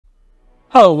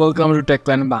Hello, welcome to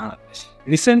TechLand BD.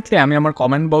 Recently আমি আমার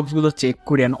comment বক্সগুলো চেক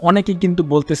করি অনেকেই কিন্তু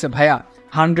বলতেছে ভাইয়া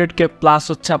 100K প্লাস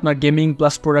হচ্ছে আপনার গেমিং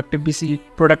প্লাস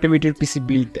প্রোডাক্টিভিটির পিসি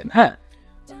বিল্ড দেন। হ্যাঁ,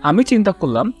 আমি চিন্তা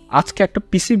করলাম আজকে একটা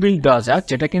পিসি বিল্ড দেওয়া যাক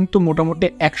যেটা কিন্তু মোটামুটি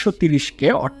 130K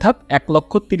অর্থাৎ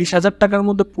 1,30,000 টাকার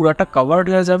মধ্যে পুরাটা কভার্ড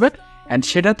হয়ে যাবে অ্যান্ড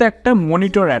সেটাতে একটা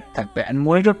মনিটর অ্যাড থাকবে অ্যান্ড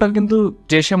মনিটরটা কিন্তু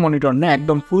ডেসে মনিটর না,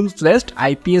 একদম ফুল ফ্লেজড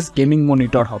IPS গেমিং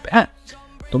মনিটর হবে। হ্যাঁ,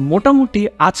 তো মোটামুটি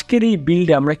আজকের এই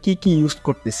বিল্ডে আমরা কি ইউজ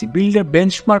করতেছি, বিল্ডের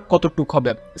বেঞ্চমার্ক কতটুক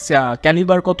হবে,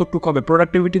 ক্যালিবার কতটুক হবে,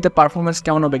 প্রোডাক্টিভিটিতে পারফরমেন্স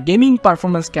কেমন হবে, গেমিং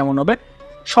পারফরমেন্স কেমন হবে,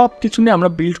 সব কিছু নিয়ে আমরা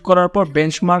বিল্ড করার পর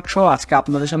বেঞ্চমার্ক সহ আজকে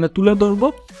আপনাদের সামনে তুলে ধরবো।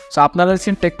 সো আপনারা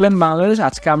দেখছেন টেকল্যান্ড বাংলাদেশ।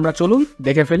 আজকে আমরা চলুন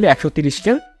দেখে ফেলি 130K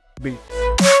বিল্ড।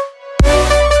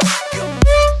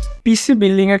 পিসি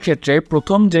বিল্ডিংয়ের ক্ষেত্রে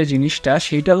প্রথম যে জিনিসটা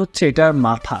সেটা হচ্ছে এটার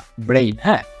মাথা, ব্রেইন।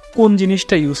 হ্যাঁ, কোন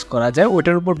জিনিসটা ইউজ করা যায়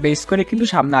ওটার উপর বেস করে কিন্তু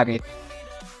সামনে আগে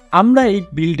আমরা এই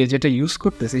বিল্ডে যেটা ইউজ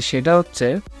করতেছি সেটা হচ্ছে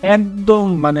একদম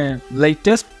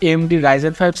latest AMD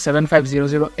Ryzen 5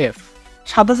 7500F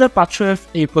 7500F।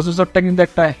 এই প্রসেসরটা কিন্তু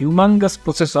একটা হিউমাঙ্গাস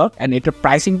প্রসেসর অ্যান্ড এটার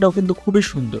প্রাইসিংটাও কিন্তু খুবই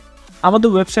সুন্দর। আমাদের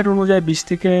ওয়েবসাইট অনুযায়ী 20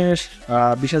 থেকে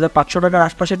 20,500 টাকার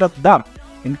আশপাশে এটার দাম।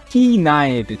 কি না,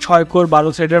 এটি 6 কোর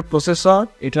 12 থ্রেডের প্রসেসর।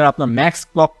 এটার আপনার ম্যাক্স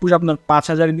ক্লক পুশ আপনার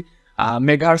 5000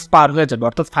 মেগাহার্টজ পার হয়ে যাবে,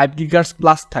 অর্থাৎ 5 GHz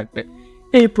প্লাস থাকবে।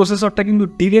 এই প্রসেসরটা কিন্তু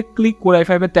ডিরেক্টলি কোর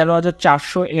i5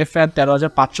 13400F এর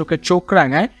 13500K চোখ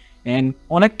রাঙায় অ্যান্ড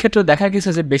অনেক ক্ষেত্রে দেখা গেছে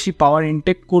যে বেশি পাওয়ার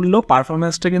ইনটেক করলেও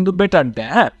পারফরমেন্সটা কিন্তু বেটার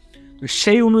দেয়। হ্যাঁ, তো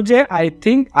সেই অনুযায়ী আই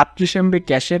থিঙ্ক 38MB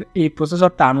ক্যাশের এই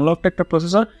প্রসেসরটা আনলকড একটা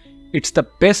processor. It's the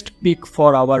best pick for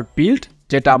our build,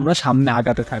 যেটা আমরা সামনে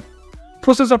আগাতে থাকি।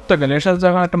 প্রসেসরটা গেলে এর সাথে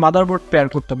যখন একটা মাদারবোর্ড পেয়ার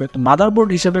করতে হবে, তো মাদারবোর্ড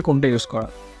হিসেবে কোনটা ইউজ করা?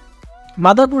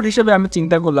 মাদারবোর্ড হিসেবে আমি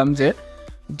চিন্তা করলাম যে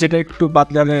যেটা একটু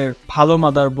বাতলারের ভালো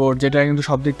মাদারবোর্ড, যেটা কিন্তু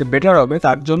সব দিক থেকে বেটার হবে,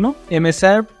 তার জন্য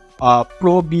MSI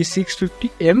Pro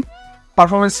B650M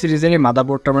পারফরমেন্স সিরিজের এই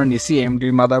মাদারবোর্ডটা আমরা নিয়েছি। AMD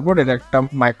মাদারবোর্ড, এটা একটা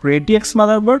মাইক্রো ATX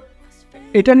মাদারবোর্ড।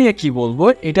 এটা নিয়ে কি বলবো,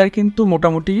 এটার কিন্তু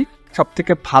মোটামুটি সব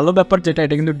থেকে ভালো ব্যাপার যেটা,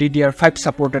 এটা কিন্তু DDR5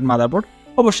 সাপোর্টেড মাদারবোর্ড।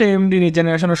 অবশ্যই AMD নিউ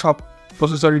জেনারেশনের সব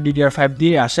প্রসেসরই DDR5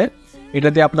 দিয়ে আসে। এটা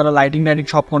দিয়ে আপনারা লাইটিং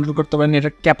সব কন্ট্রোল করতে পারেন।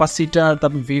 এটার ক্যাপাসিটার,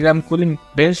 তারপর VRAM কুলিং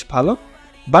বেশ ভালো।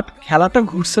 বাট খেলাটা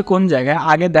ঘুরছে কোন জায়গায়?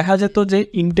 আগে দেখা যেত যে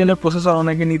ইন্টেলের প্রসেসর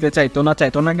অনেকে নিতে চাইতো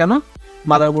না কেন?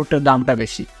 মাদারবোর্ডের দামটা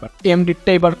বেশি। বাট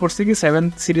AMDটা এবার করছে কি 7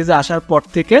 সিরিজে আসার পর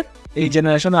থেকে, এই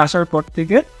জেনারেশনে আসার পর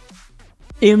থেকে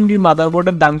AMD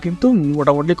মাদারবোর্ডের দাম কিন্তু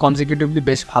মোটামুটি কনজিকিউটিভলি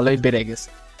বেশ ভালোই বেড়ে গেছে।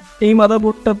 এই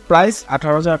মাদারবোর্ডটার প্রাইস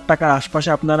 18,000 টাকার আশপাশে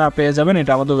আপনারা পেয়ে যাবেন।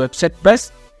 এটা আমাদের ওয়েবসাইট প্রাইস।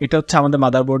 এটা হচ্ছে আমাদের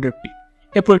মাদারবোর্ডের পিক।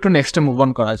 এরপর একটু নেক্সটে মুভ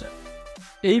অন করা যায়।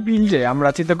 এই বিল্ডে আমরা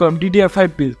চিন্তা করলাম DDR5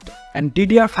 বিল্ড, অ্যান্ড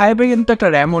DDR5-এ কিন্তু একটা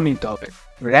র্যামও নিতে হবে।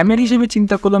 র্যামের হিসেবে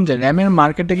চিন্তা করলাম যে র্যামের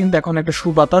মার্কেটে কিন্তু এখন একটা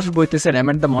সুবাতাস বইতেছে,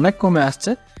 র্যামের দাম অনেক কমে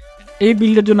আসছে। এই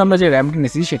বিল্ডের জন্য আমরা যে র্যামটা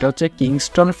নিয়েছি সেটা হচ্ছে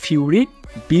Kingston Fury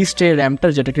Beast এই র্যামটা,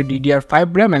 যেটাকে DDR5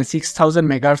 র্যাম অ্যান্ড 6000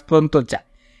 মেগাহার্টজ পর্যন্ত যায়।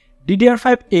 DDR5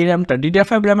 এই র্যামটা,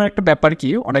 DDR5 র্যামের একটা ব্যাপার কি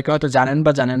অনেকে হয়তো জানেন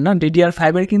বা জানেন না,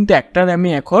 DDR5-এর কিন্তু একটা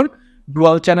র্যামই এখন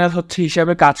ডুয়াল চ্যানেল হচ্ছে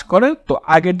হিসাবে কাজ করে। তো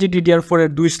আগের যে DDR4-এর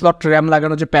 2 স্লট র্যাম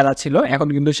লাগানো যে প্যারা ছিল, এখন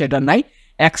কিন্তু সেটা নাই।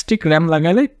 এক স্টিক র্যাম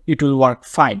লাগালে ইট উইল ওয়ার্ক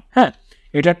ফাইন। হ্যাঁ,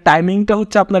 এটার টাইমিংটা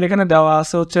হচ্ছে আপনার এখানে দেওয়া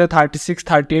আছে হচ্ছে 36,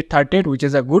 38, 38, which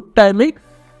is a good timing.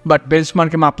 But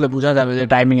বেঞ্চমার্কে মাপলে বোঝা যাবে যে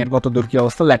টাইমিংয়ের কত দূর কী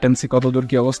অবস্থা, ল্যাটেন্সি কত দূর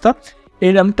কী অবস্থা।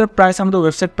 এই র্যামটার প্রাইস আমাদের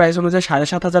ওয়েবসাইট প্রাইস অনুযায়ী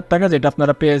 7,500 টাকা, যেটা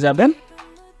আপনারা পেয়ে যাবেন।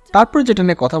 তারপর যেটা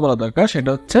নিয়ে কথা বলা দরকার সেটা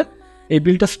হচ্ছে এই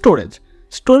বিলটা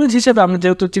স্টোরেজ হিসেবে আমরা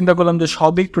যেহেতু চিন্তা করলাম যে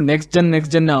সবই একটু নেক্সট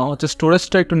জেন নেওয়া হচ্ছে,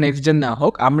 স্টোরেজটা একটু নেক্সট জেন নেওয়া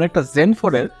হোক, আমরা একটা Zen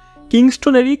 4-এর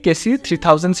কিংস্টনেরই কেসি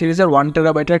 3000 সিরিজের 1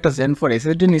 টেরাবাইটের একটা Zen 4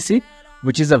 SSD নিছি,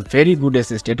 which is a very good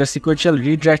SSD। এটা সিকোয়েন্সিয়াল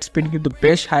রিড রাইট স্পিড কিন্তু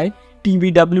বেশ হাই।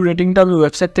 TBW রেটিংটা আমি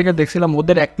ওয়েবসাইট থেকে দেখছিলাম,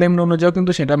 ওদের অ্যাক্লেম অনুযায়ী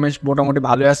কিন্তু সেটা বেশ মোটামুটি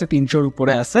ভালো আছে, 300-র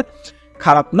উপরে আছে,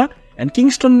 খারাপ না। অ্যান্ড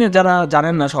কিংস্টন নিয়ে যারা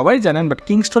জানেন না সবাই জানেন, বাট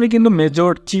কিংস্টনই কিন্তু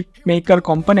major chip maker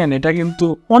company, and এটা কিন্তু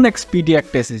অনেক স্পিডি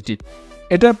একটা SSD।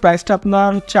 এটার প্রাইসটা আপনার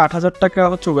হচ্ছে 8,000 টাকা,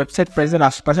 হচ্ছে ওয়েবসাইট প্রাইসের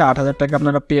আশপাশে 8,000 টাকা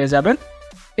আপনারা পেয়ে যাবেন।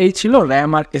 এই ছিল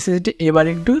র্যাম আর SSD। এবার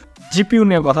একটু GPU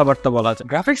নিয়ে কথাবার্তা বলা যায়।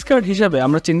 গ্রাফিক্স কার্ড হিসাবে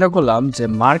আমরা চিন্তা করলাম যে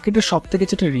মার্কেটের সব থেকে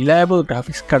যেটা রিলায়েবল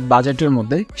গ্রাফিক্স কার্ড বাজেটের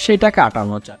মধ্যে সেইটাকে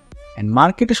আটানো যায়। অ্যান্ড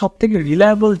মার্কেটে সব থেকে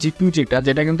রিলায়েবল GPU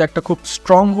যেটা কিন্তু একটা খুব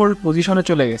স্ট্রং হোল্ড পজিশনে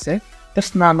চলে গেছে,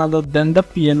 that's none other than the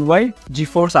Pny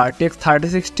Geforce RTX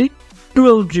 3060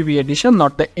 12GB edition,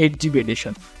 not the 8GB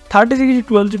edition। 3060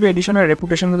 12GB এডিশনের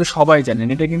reputation কিন্তু সবাই জানেন।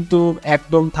 এটা কিন্তু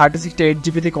একদম 3060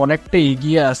 8GB থেকে অনেকটা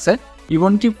এগিয়ে আছে।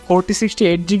 ইভন কি 4060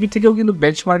 8GB থেকেও কিন্তু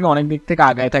বেঞ্চমার্কে অনেক দিক থেকে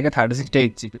আগায় থাকে 3060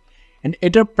 8GB। অ্যান্ড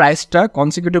এটার প্রাইসটা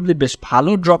কনসিকিউটিভলি বেশ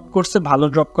ভালো ড্রপ করছে। ভালো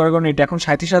ড্রপ করার কারণে এটা এখন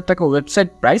 37,000 টাকা ওয়েবসাইট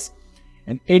প্রাইস।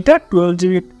 অ্যান্ড এটা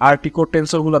 12GB RT কোর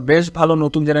টেন্সরগুলো বেশ ভালো,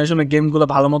 নতুন জেনারেশনের গেমগুলো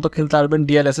ভালো মতো খেলতে পারবেন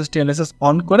DLSS TLSS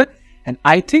অন করে। অ্যান্ড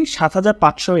আই থিঙ্ক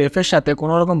 7500F এর সাথে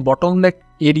কোনো রকম বটলনেক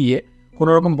এড়িয়ে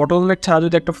কোনো রকম বটলনেক ছাড়া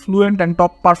যদি একটা ফ্লুয়েন্ট অ্যান্ড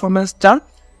টপ পারফরমেন্স চান,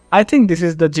 I think this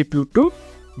is the GPU to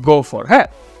go for. হ্যাঁ,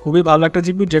 খুবই ভালো একটা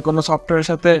জিপিইউ, যে কোনো সফটওয়্যারের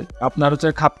সাথে আপনার হচ্ছে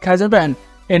খাপ খাওয়া যাবে। অ্যান্ড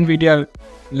এনভিডিয়ার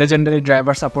লেজেন্ডারি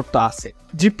ড্রাইভার সাপোর্ট তো আছে।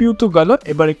 জিপিইউ তো গেল,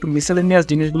 এবার একটু মিসেলেনিয়াস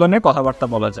জিনিসগুলো নিয়ে কথাবার্তা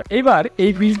বলা যায়। এবার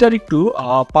এই বিল্ডটার একটু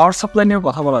পাওয়ার সাপ্লাই নিয়ে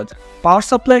কথা বলা যায়। পাওয়ার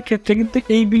সাপ্লাইয়ের ক্ষেত্রে কিন্তু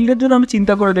এই বিল্ডের জন্য আমি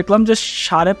চিন্তা করে দেখলাম যে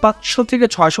 550 থেকে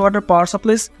 600 ওয়াটের পাওয়ার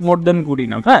সাপ্লাই মোর দেন গুড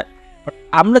ইনাফ। হ্যাঁ,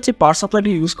 আমরা যে পাওয়ার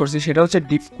সাপ্লাইটি ইউজ করছি সেটা হচ্ছে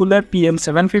ডিপকুলার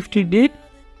PM750D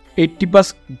 80+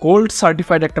 গোল্ড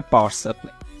সার্টিফাইড একটা পাওয়ার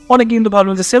সাপ্লাই। অনেকে কিন্তু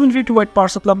ভাবলেন যে 750 ওয়াট পাওয়ার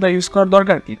সাপ্লাই আপনার ইউজ করার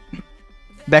দরকার কি।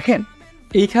 দেখেন,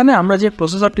 এইখানে আমরা যে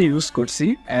প্রসেসরটি ইউজ করছি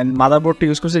অ্যান্ড মাদারবোর্ডটি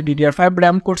ইউজ করছি DDR5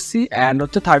 র্যাম করছি অ্যান্ড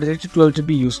হচ্ছে 3212GB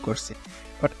ইউজ করছি।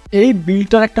 বাট এই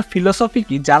বিল্ডটার একটা ফিলোসফি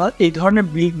কি, যারা এই ধরনের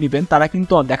বিল্ড নেবেন তারা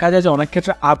কিন্তু দেখা যায় যে অনেক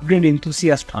ক্ষেত্রে আপগ্রেড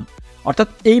এনথুসিয়াস্ট হন। অর্থাৎ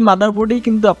এই মাদারবোর্ডেই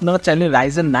কিন্তু আপনারা চাইলে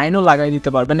Ryzen 9ও লাগাই দিতে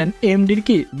পারবেন। অ্যান্ড AMDর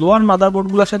কি লোয়ার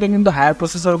মাদারবোর্ডগুলোর সাথে কিন্তু হায়ার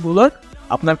প্রসেসরগুলোর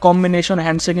আপনার কম্বিনেশন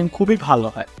হ্যান্ডশেকিং খুবই ভালো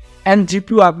হয়। অ্যান্ড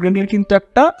জিপিইউ আপগ্রেডের কিন্তু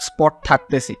একটা স্পট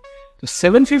থাকতেছি। তো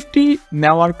 750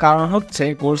 নেওয়ার কারণ হচ্ছে,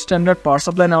 গোল্ড স্ট্যান্ডার্ড পাওয়ার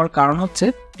সাপ্লাই নেওয়ার কারণ হচ্ছে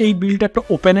এই বিল্ডটা একটা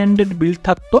ওপেন এন্ডেড বিল্ড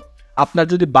থাকতো। আপনার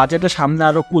যদি বাজেটের সামনে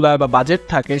আরও কুলার বা বাজেট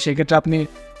থাকে সেক্ষেত্রে আপনি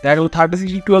দেখা গেল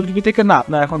 3212GB থেকে না,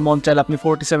 আপনার এখন মন চাইলে আপনি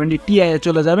 4070 Ti এ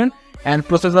চলে যাবেন। অ্যান্ড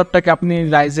প্রসেসরটাকে আপনি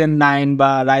Ryzen 9 বা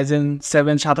Ryzen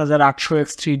 7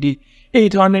 7800X3D এই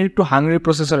ধরনের একটু হাংরি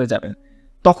প্রসেসরে যাবেন।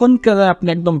 তখন আপনি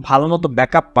একদম ভালো মতো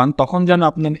ব্যাকআপ পান, তখন যেন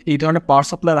আপনার এই ধরনের পাওয়ার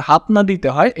সাপ্লাইয়ের হাত না দিতে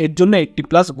হয়। এর জন্য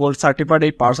 80+ গোল্ড সার্টিফাইড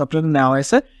এই পাওয়ার সাপ্লাই নেওয়া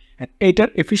হয়েছে। এইটার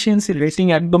এফিসিয়েন্সি রেটিং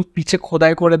একদম পিছে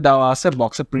খোদাই করে দেওয়া আছে,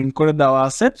 বক্সে প্রিন্ট করে দেওয়া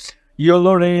আছে।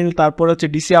 ইয়েলো রেল, তারপরে হচ্ছে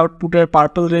ডিসি আউটপুটের,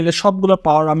 পার্পল রেলের সবগুলো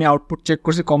পাওয়ার আমি আউটপুট চেক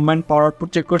করছি, কম্বাইন্ড পাওয়ার আউটপুট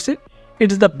চেক করছি। ইট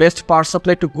is the best power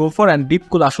supply to go for. And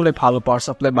DeepCool আসলে ভালো পাওয়ার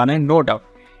সাপ্লাই বানায়, নো ডাউট।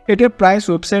 এটার প্রাইস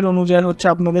ওয়েবসাইট অনুযায়ী হচ্ছে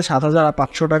আপনাদের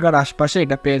 7500 টাকার আশপাশে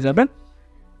এটা পেয়ে যাবেন।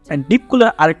 অ্যান্ড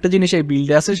ডিপকুলার আরেকটা জিনিস এই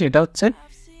বিল্ডে আছে, সেটা হচ্ছে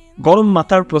গরম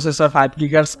মাথার প্রসেসর 5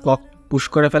 GHz ক্লক পুশ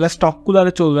করে ফেলে। স্টক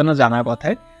কুলারে চলবে না জানার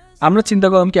কথায়। আমরা চিন্তা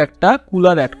করলাম কি একটা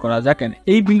কুলার অ্যাড করা যাক।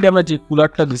 এই বিল্ডে আমরা যে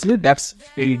কুলারটা দিয়েছি দ্যাটস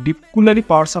এই ডিপকুলারই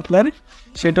পাওয়ার সাপ্লাইয়ের,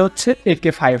 সেটা হচ্ছে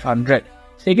AK500।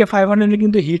 AK500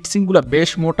 কিন্তু হিট সিঙ্কগুলো বেশ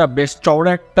মোটা, বেশ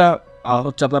চওড়া একটা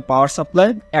হচ্ছে আপনার পাওয়ার সাপ্লাই।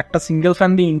 একটা সিঙ্গেল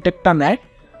ফ্যান দিয়ে ইনটেকটা নেয়।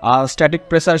 স্ট্যাটিক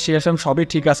প্রেসার সিএসএম সবই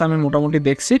ঠিক আছে, আমি মোটামুটি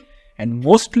দেখছি। অ্যান্ড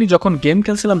মোস্টলি যখন গেম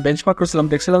খেলছিলাম, বেঞ্চমার্ক করছিলাম,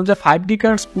 দেখছিলাম যে 5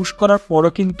 GHz পুশ করার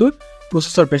পরও কিন্তু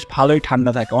প্রসেসর বেশ ভালোই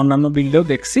ঠান্ডা থাকে। অন্যান্য বিল্ডেও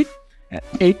দেখছি।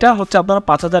 এইটা হচ্ছে আপনারা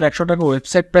 5100 টাকা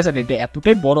ওয়েবসাইট প্রাইস। আর এটা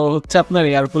এতটাই বড় হচ্ছে আপনার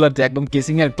এয়ার কুলার যে একদম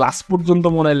কেসিংয়ের গ্লাস পর্যন্ত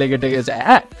মনে হয় লেগে টেগে যায়।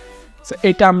 হ্যাঁ,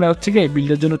 এইটা আমরা হচ্ছে কি এই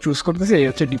বিল্ডের জন্য চুজ করতেছি। এই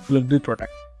হচ্ছে ডিপকুলার 2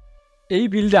 প্রোডাক্ট। এই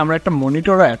বিল্ডে আমরা একটা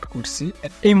মনিটরও অ্যাড করছি।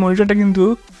 এই মনিটরটা কিন্তু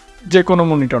যে কোনো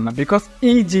মনিটর না, বিকজ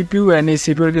এই জিপিইউ অ্যান্ড এই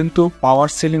সিপিইউর কিন্তু পাওয়ার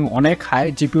সিলিং অনেক হাই।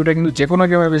 জিপিইউটা কিন্তু যে কোনো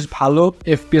গেমে বেশ ভালো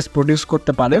FPS প্রডিউস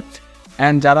করতে পারে।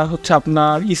 অ্যান্ড যারা হচ্ছে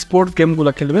আপনার স্পোর্ট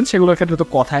গেমগুলো খেলবেন সেগুলোর ক্ষেত্রে তো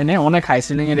কথাই নেই, অনেক হাই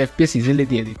সিলিংয়ের FPS ইজিলি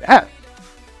দিয়ে দিবে। হ্যাঁ,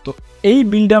 তো এই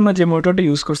বিল্ডে আমরা যে মনিটরটা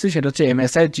ইউজ করছি সেটা হচ্ছে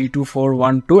MSI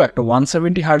G2412, একটা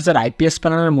 170 Hz IPS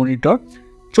প্যানেলের মনিটর,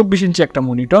 24 ইঞ্চি একটা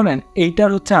মনিটর। অ্যান্ড এইটার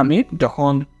হচ্ছে আমি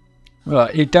যখন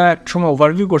এটা এক সময়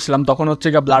ওভারভিউ করছিলাম তখন হচ্ছে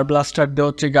গিয়ে ব্লার ব্লাস্টার দিয়ে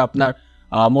হচ্ছে গিয়ে আপনার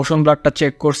মোশন ব্লারটা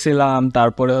চেক করছিলাম,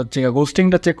 তারপরে হচ্ছে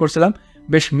গোস্টিংটা চেক করছিলাম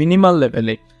বেশ মিনিমাল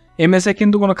লেভেলে। MSI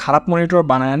কিন্তু কোনো খারাপ মনিটর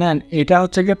বানায় না। অ্যান্ড এটা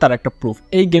হচ্ছে গিয়ে তার একটা প্রুফ।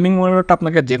 এই গেমিং মনিটরটা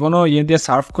আপনাকে যে কোনো ইয়ে দিয়ে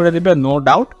সার্ভ করে দেবে, নো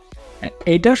ডাউট।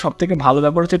 এইটার সব থেকে ভালো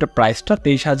ব্যাপার হচ্ছে এটা প্রাইসটা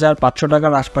 23,500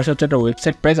 টাকার আশপাশে হচ্ছে একটা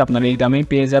ওয়েবসাইট প্রাইস, আপনারা এই দামেই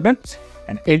পেয়ে যাবেন।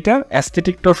 অ্যান্ড এইটার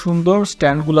অ্যাস্থেটিকটাও সুন্দর,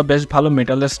 স্ট্যান্ডগুলো বেশ ভালো,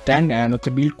 মেটালের স্ট্যান্ড। অ্যান্ড হচ্ছে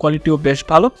বিল্ড কোয়ালিটিও বেশ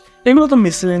ভালো। এগুলো তো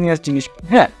মিসেলেনিয়াস জিনিস।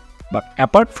 হ্যাঁ, but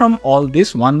apart from all this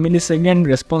 1 millisecond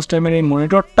response টাইমের এই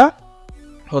মনিটরটা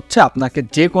হচ্ছে আপনাকে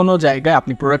যে কোনো জায়গায়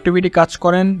আপনি প্রোডাক্টিভিটি কাজ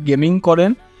করেন, গেমিং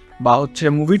করেন বা হচ্ছে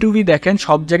মুভি টুভি দেখেন,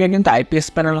 সব জায়গায় কিন্তু IPS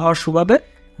প্যানেল হওয়ার সুবাদে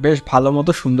বেশ ভালো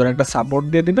মতো সুন্দর একটা সাপোর্ট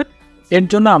দিয়ে দেবে। এর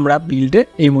জন্য আমরা বিল্ডে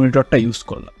এই মনিটরটা ইউজ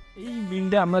করলাম। এই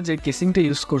বিল্ডে আমরা যে কেসিংটা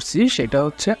ইউজ করছি সেটা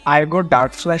হচ্ছে Aigo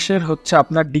Darkflash-এর হচ্ছে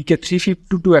আপনার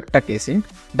DK352 একটা কেসিং।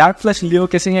 Darkflash লিও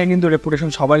কেসিংয়ে কিন্তু রেপুটেশন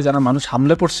সবাই জানা, মানুষ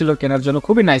হামলে পড়ছিল কেনার জন্য,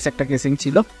 খুবই নাইস একটা কেসিং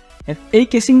ছিল। এই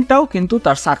কেসিংটাও কিন্তু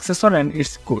তার সাকসেসর অ্যান্ড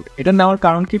ইটস গুড। এটা নেওয়ার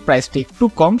কারণ কি, প্রাইসটা একটু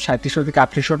কম, 3700 থেকে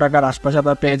 3800 টাকার আশপাশে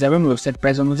আপনারা পেয়ে যাবেন ওয়েবসাইট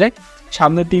প্রাইস অনুযায়ী।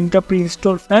 সামনে 3টা প্রি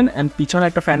ইনস্টল ফ্যান অ্যান্ড পিছনে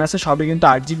একটা ফ্যান আছে, সবই কিন্তু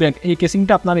 8GB। এই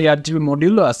কেসিংটা আপনার 8GB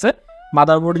মডিউলও আছে।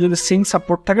 মাদারবোর্ডে যদি সিঙ্ক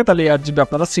সাপোর্ট থাকে তাহলে 8GB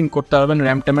আপনারা সিঙ্ক করতে পারবেন,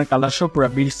 র্যাম ট্যামের কালার সহ পুরো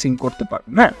বিল্ড সিঙ্ক করতে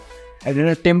পারবেন। হ্যাঁ,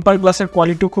 টেম্পার গ্লাসের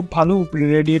কোয়ালিটিও খুব ভালো,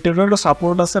 রেডিয়েটরেরও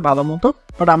সাপোর্ট আছে ভালো মতো।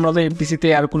 বাট আমরা তো এমপিসিতে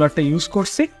এয়ার কুলারটা ইউজ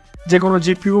করছি, যে কোনো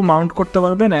জিপিইউ মাউন্ট করতে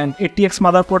পারবেন। অ্যান্ড ATX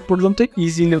মাদারবোর্ড পর্যন্ত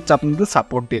ইজিলি হচ্ছে আপনাদের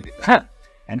সাপোর্ট দিয়ে দেবে। হ্যাঁ,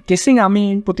 অ্যান্ড কেসিং আমি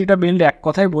প্রতিটা বিল্ডে এক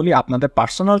কথাই বলি, আপনাদের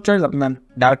পার্সোনাল চয়েস। আপনার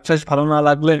ডার্কফ্ল্যাশ ভালো না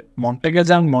লাগলে মন্টেকে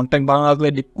যান, মন্টেক ভালো লাগলে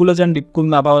ডিপকুলে যান, ডিপকুল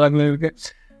না ভালো লাগলে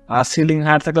সিলিং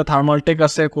হায়ার থাকলে থার্মালটেক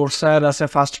আছে, কোর্সায়ার আছে,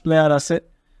 ফাস্ট প্লেয়ার আছে,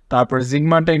 তারপরে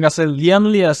জিগমাটেক আছে,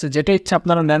 লিয়ানলি আছে, যেটা ইচ্ছা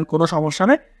আপনারা নেন, কোনো সমস্যা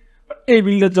নেই। এই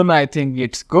বিল্ডের জন্য আই থিঙ্ক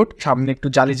ইটস গুড। সামনে একটু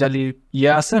জালি জালি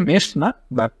আছে, মেশ না,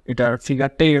 বাট এটার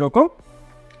ফিগারটাই এরকম।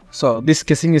 So this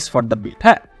casing is for the build.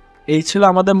 হ্যাঁ, এই ছিল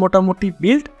আমাদের মোটামুটি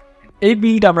বিল্ড। এই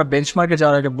বিল্ড আমরা বেঞ্চমার্কে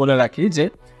যাওয়ার আগে বলে রাখি যে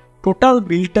টোটাল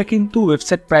বিলটা কিন্তু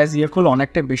ওয়েবসাইট প্রাইস করলে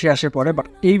অনেকটা বেশি আসে পড়ে, বাট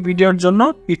এই ভিডিওর জন্য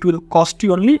it will cost you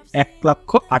only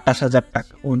 1,28,000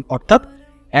 টাকা, অর্থাৎ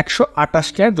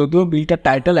 128K। যদিও বিলটা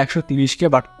টাইটেল 130K,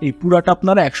 বাট এই পুরাটা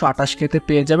আপনারা 128K-তে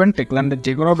পেয়ে যাবেন। টেকল্যান্ডের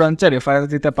যে কোনো ব্রাঞ্চে রেফারেন্স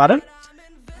দিতে পারেন,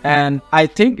 and I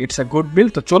think it's a good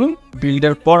build. তো চলুন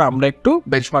বিল্ডের পর আমরা একটু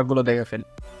বেঞ্চমার্কগুলো দেখে ফেলি।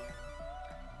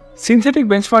 সিনথেটিক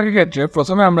বেঞ্চমার্কের ক্ষেত্রে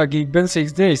প্রথমে আমরা গিগবেঞ্চ 6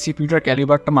 দিয়ে এই সিপিইউটার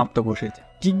ক্যালিবারটা মাপতে বসেছি।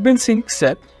 গিগবেঞ্চ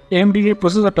 6-এর AMD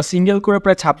প্রসেসরটা সিঙ্গেল করে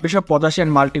প্রায় 2685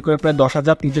 অ্যান্ড মাল্টি করে প্রায়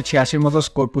 10,386 মতো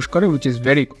স্কোর পুশ করে, উইচ ইজ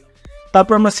ভেরি গুড।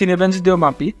 তারপর আমরা সিনেবেঞ্চ দিয়েও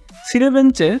মাপি।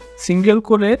 সিনেবেঞ্চে সিঙ্গেল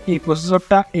করে এই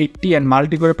প্রসেসরটা 80 অ্যান্ড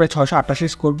মাল্টি করে প্রায় 688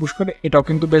 স্কোর পুশ করে, এটাও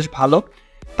কিন্তু বেশ ভালো।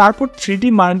 তারপর 3D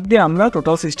মার্ক দিয়ে আমরা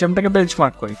টোটাল সিস্টেমটাকে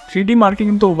বেঞ্চমার্ক করি। 3D মার্কে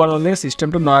কিন্তু ওভারঅলে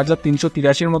সিস্টেমটা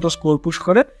 9383 মতো স্কোর পুশ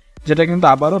করে, যেটা কিন্তু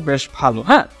আবারও বেশ ভালো।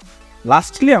 হ্যাঁ,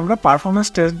 লাস্টলি আমরা পারফরমেন্স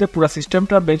টেস্ট দিয়ে পুরো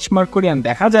সিস্টেমটা বেঞ্চমার্ক করি, আর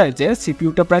দেখা যায় যে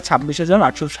সিপিইউটা প্রায়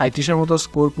 26,837 মতো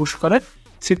স্কোর পুশ করে।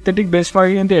 সিনথেটিক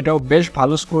বেঞ্চমার্কে কিন্তু এটাও বেশ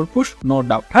ভালো স্কোর পুশ, নো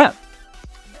ডাউট। হ্যাঁ,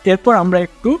 এরপর আমরা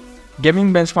একটু গেমিং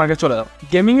বেঞ্চমার্কে চলে যাব।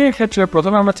 গেমিংয়ের ক্ষেত্রে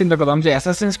প্রথমে আমরা চিন্তা করলাম যে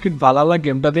অ্যাসাসিনস ক্রিড ভালহাল্লা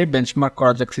গেমটা দিয়ে বেঞ্চমার্ক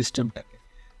করা যাক সিস্টেমটাকে।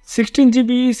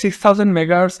 16GB 6000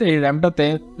 মেগাহার্টজ এই র্যামটাতে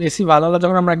এসি ভালহাল্লা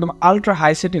যখন আমরা একদম ultra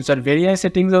high settings are very high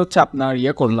সেটিংসে হচ্ছে আপনার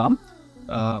করলাম,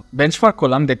 বেঞ্চমার্ক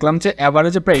করলাম, দেখলাম যে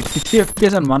অ্যাভারেজে প্রায় 83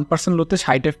 FPS আর 1% লোতে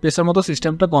 60 FPS এর মতো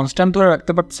সিস্টেমটা কনস্ট্যান্ট ধরে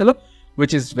রাখতে পারছিল,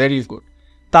 উইচ ইজ ভেরি গুড।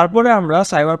 তারপরে আমরা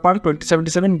সাইবারপাঙ্ক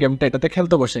 2077 গেমটা এটাতে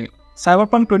খেলতে বসে গেলাম।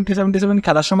 সাইবারপাঙ্ক 2077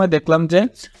 খেলার সময় দেখলাম যে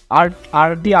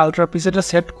RD আলট্রা পিসিটা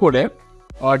সেট করে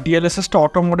DLSS-টা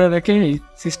অটো মোডে রেখে এই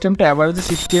সিস্টেমটা অ্যাভারেজে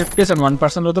 60 FPS আর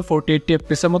 1% লোতে 40-80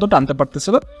 FPS এর মতো টানতে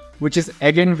পারতেছিল, which is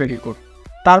again very good.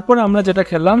 তারপরে আমরা যেটা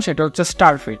খেললাম সেটা হচ্ছে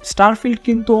স্টারফিল্ড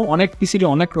কিন্তু অনেক পিসির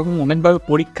অনেক রকম অনেকভাবে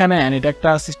পরীক্ষা নেয়, এটা একটা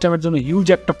সিস্টেমের জন্য হিউজ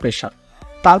একটা প্রেশার।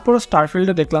 তারপরে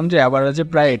স্টারফিল্ডে দেখলাম যে অ্যাভারেজে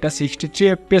প্রায় এটা 63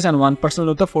 FPS অ্যান্ড 1%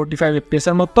 হতো 45 FPS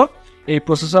এর মতো এই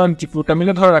প্রসেসর জিপিইউটা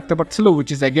মিলে ধরে রাখতে পারছিল, which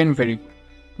is again very good.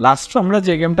 Last আমরা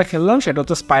যে গেমটা খেললাম সেটা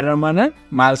হচ্ছে স্পাইডারম্যানের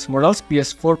মাইলস মোরালস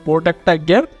PS4 পোর্ট একটা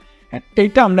গেম।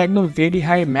 এইটা আমরা একদম ভেরি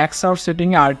হাই ম্যাক্স আউট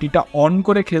সেটিংয়ে RT-টা অন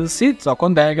করে খেলছি, তখন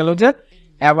দেখা গেল যে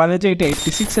অ্যাভারেজে এটা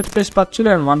 86 FPS পাচ্ছিল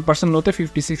আর 1% লোতে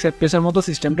 56 FPS এর মতো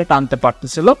সিস্টেমটা টানতে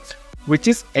পারতেছিল, which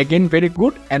is again very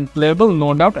good and playable, no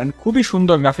doubt, and খুবই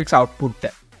সুন্দর গ্রাফিক্স আউটপুট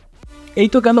দেয়। এই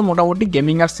তো কেন মোটামুটি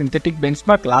গেমিং আর সিনথেটিক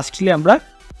বেঞ্চমার্ক। লাস্টলি আমরা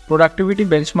প্রোডাক্টিভিটি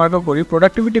বেঞ্চমার্কও করি।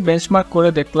 প্রোডাক্টিভিটি বেঞ্চমার্ক করে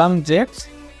দেখলাম যে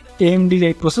AMD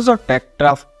এই প্রসেসরটা একটা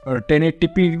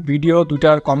 1080p ভিডিও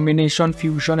দুটার কম্বিনেশন,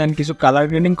 ফিউশন অ্যান্ড কিছু কালার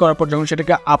গ্রেডিং করার পর যখন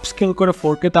সেটাকে আপস্কেল করে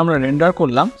 4K-তে আমরা রেন্ডার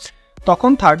করলাম,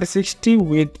 তখন 3060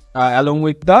 along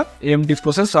with the AMD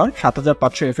processor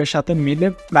 7500F এর সাথে মিলে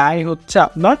প্রায় হচ্ছে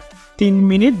আপনার 3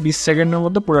 মিনিট 20 সেকেন্ডের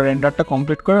মধ্যে পুরো রেন্ডারটা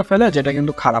কমপ্লিট করে ফেলে, যেটা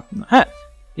কিন্তু খারাপ না। হ্যাঁ,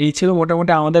 এই ছিল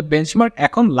মোটামুটি আমাদের বেঞ্চমার্ক।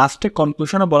 এখন লাস্টে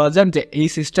কনক্লুশনে বলা যাক যে এই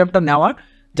সিস্টেমটা নেওয়ার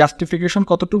জাস্টিফিকেশন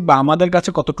কতটুকু বা আমাদের কাছে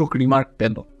কতটুকু রিমার্ক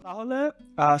পেল। তাহলে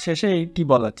শেষে কি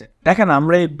বলা যায়, দেখেন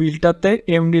আমরা এই বিলটাতে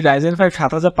AMD Ryzen 5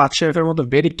 7500F এর মতো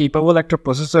ভেরি কেপেবল একটা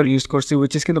প্রসেসর ইউজ করছি,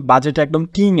 উইচ ইজ কিন্তু বাজেট একদম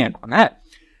কিং এখন। হ্যাঁ,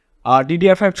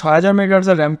 DDR5 6000 MHz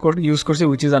RAM code use করছি,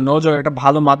 উইচ ইজ আর নো জয়। একটা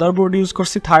ভালো মাদারবোর্ড ইউজ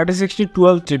করছি 3060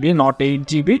 12GB, নট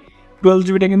 8GB।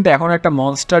 12GBটা কিন্তু এখন একটা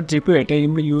মনস্টার জিপিইউ, এটাই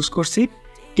আমরা ইউজ করছি।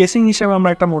 কেসিং হিসেবে আমরা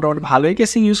একটা মোটামুটি ভালোই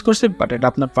কেসিং ইউজ করছি, বাট এটা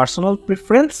আপনার পার্সোনাল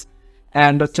প্রিফারেন্স।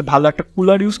 অ্যান্ড হচ্ছে ভালো একটা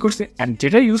কুলার ইউজ করছি, অ্যান্ড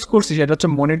যেটা ইউজ করছি সেটা হচ্ছে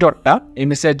মনিটরটা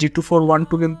MSI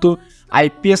G2412 কিন্তু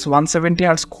IPS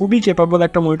 170Hz, খুবই কেপাবল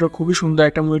একটা মনিটর, খুবই সুন্দর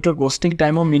একটা মনিটর, গোস্টিং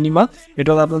টাইমও মিনিমাল।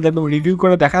 এটা আপনাদের একদম রিভিউ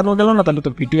করে দেখানো গেল না, তাহলে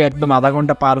তো ভিডিও একদম আধা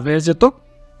ঘন্টা পার হয়ে যেত।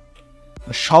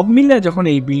 সব মিলে যখন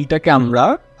এই বিলটাকে আমরা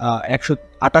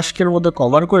 128K-র মধ্যে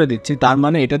কভার করে দিচ্ছি, তার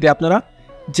মানে এটা দিয়ে আপনারা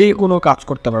যে কোনো কাজ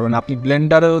করতে পারবেন। আপনি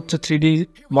ব্লেন্ডারে হচ্ছে 3D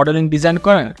মডেলিং ডিজাইন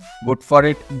করেন, গুড ফর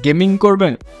ইট। গেমিং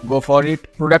করবেন, গো ফর ইট।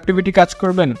 প্রোডাক্টিভিটি কাজ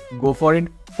করবেন, go for it.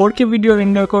 4K video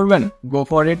render করবেন, go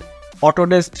for it.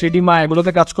 Autodesk 3D মা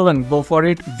এগুলোতে কাজ করবেন, go for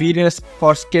it. ভিরেস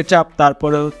for SketchUp,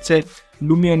 তারপরে হচ্ছে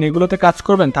লুমিয়ান, এগুলোতে কাজ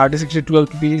করবেন। 3060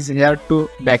 12GB is here to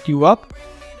back U up.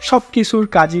 সব কিছুর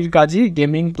কাজই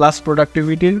গেমিং প্লাস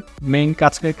প্রোডাক্টিভিটির মেইন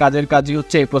কাজের কাজই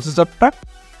হচ্ছে এই প্রসেসরটা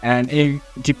অ্যান্ড এই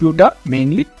জিপিইউটা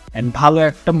মেইনলি। অ্যান্ড ভালো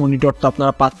একটা মনিটর তো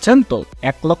আপনারা পাচ্ছেন। তো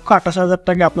 1,28,000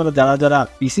 টাকা আপনারা যারা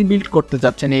পিসি বিল্ড করতে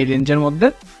চাচ্ছেন এই রেঞ্জের মধ্যে,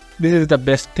 this is the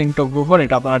best thing to go for.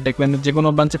 এটা আপনারা টেকল্যান্ডের যে কোনো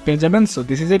ব্রাঞ্চে পেয়ে যাবেন। So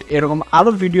this is it. এরকম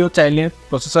আরও ভিডিও চাইলে,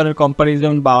 প্রসেসরের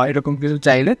কম্পারিজন বা এরকম কিছু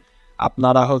চাইলে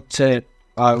আপনারা হচ্ছে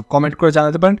কমেন্ট করে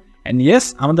জানাতে পারেন। অ্যান্ড ইয়েস,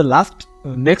 আমাদের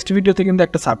নেক্সট ভিডিওতে কিন্তু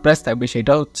একটা সারপ্রাইজ থাকবে,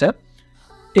 সেটা হচ্ছে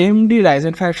AMD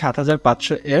Ryzen 5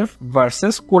 7500F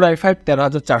versus Core i5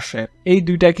 13400F। এই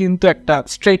দুইটা কিন্তু একটা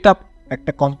স্ট্রেট আপ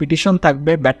একটা কম্পিটিশন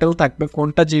থাকবে, ব্যাটেল থাকবে,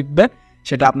 কোনটা জিতবে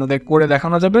সেটা আপনাদের করে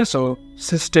দেখানো যাবে। So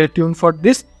stay tune for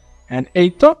this. And এই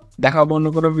তো দেখা হবে অন্য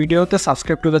কোনো ভিডিওতে।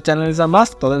 Subscribe to the channel is a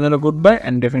must. ততদিন গুড বাই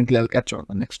অ্যান্ড ডেফিনেটলি আইল catch you on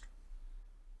the next.